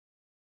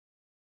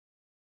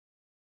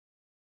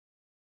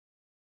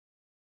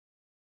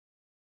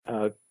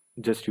uh,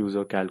 just use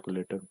a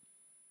calculator.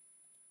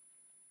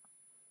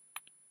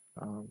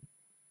 um,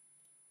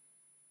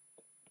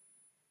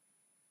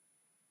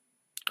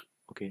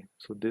 okay,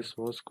 so this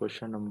was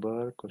question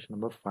number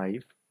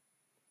 5.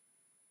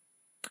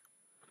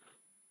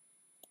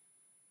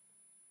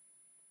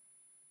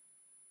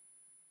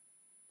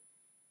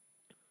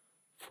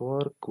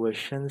 For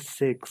question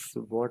 6,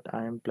 what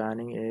I am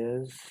planning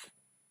is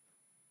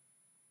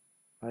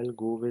I'll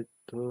go with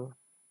the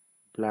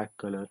black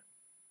color.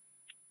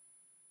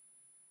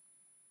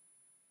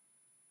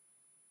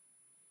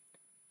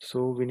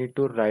 So we need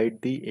to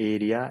write the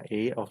area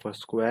A of a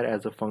square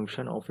as a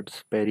function of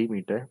its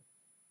perimeter.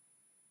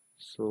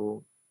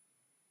 So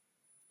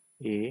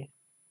A,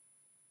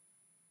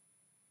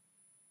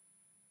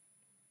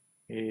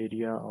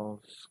 area of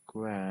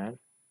square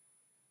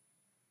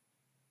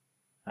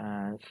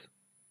as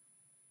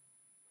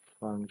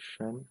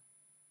function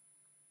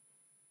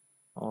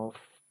of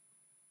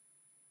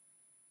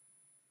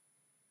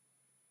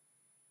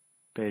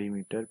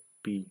perimeter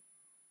P.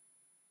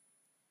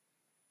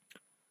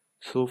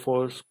 So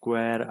for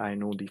square, I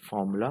know the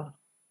formula.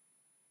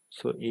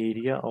 So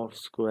area of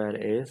square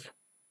is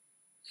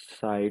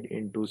side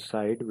into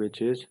side,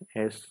 which is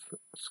S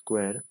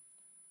square.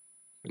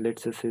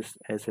 Let's say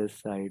S as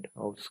side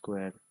of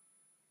square.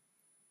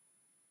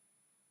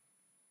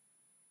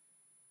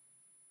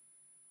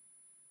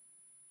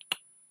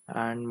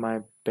 And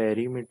my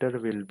perimeter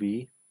will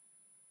be,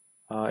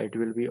 it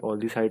will be all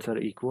the sides are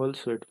equal,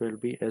 so it will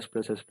be S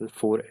plus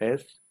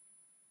 4S.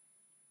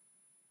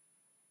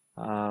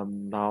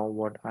 Now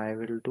what I'll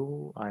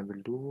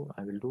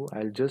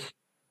just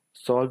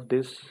solve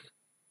this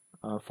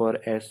for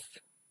S.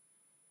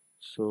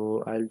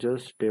 So I'll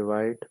just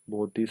divide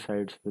both the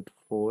sides with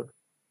 4.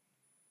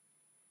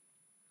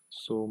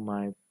 So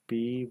my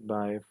P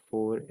by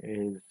 4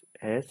 is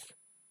S.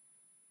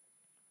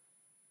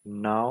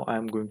 Now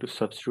I'm going to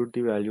substitute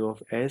the value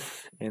of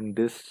S in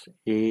this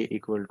A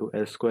equal to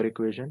S square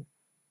equation.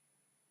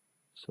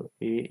 So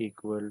A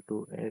equal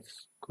to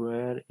S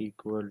square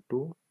equal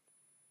to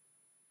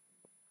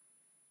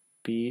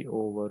P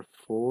over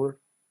 4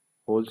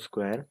 whole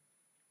square,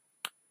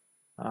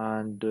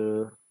 and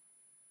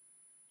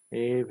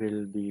A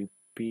will be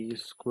P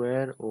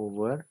square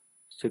over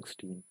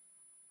 16.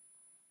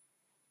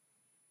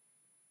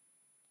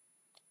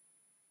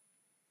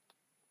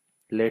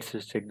 Let's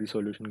just check the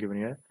solution given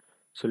here.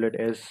 So let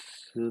S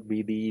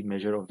be the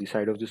measure of the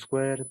side of the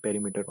square.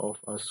 Perimeter of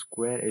a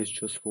square is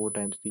just 4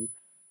 times the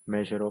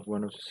measure of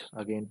one of,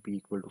 again, P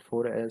equal to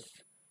 4S.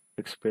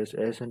 Express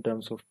S in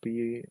terms of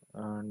P,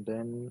 and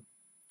then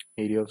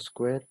area of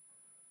square.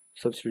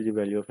 Substitute the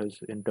value of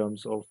S in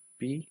terms of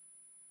P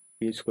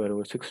square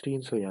over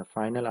 16. So yeah,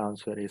 final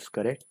answer is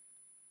correct.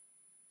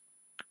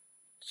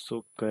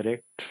 So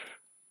correct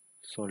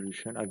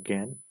solution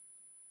again.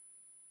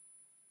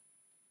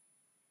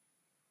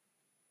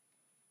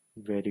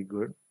 Very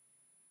good.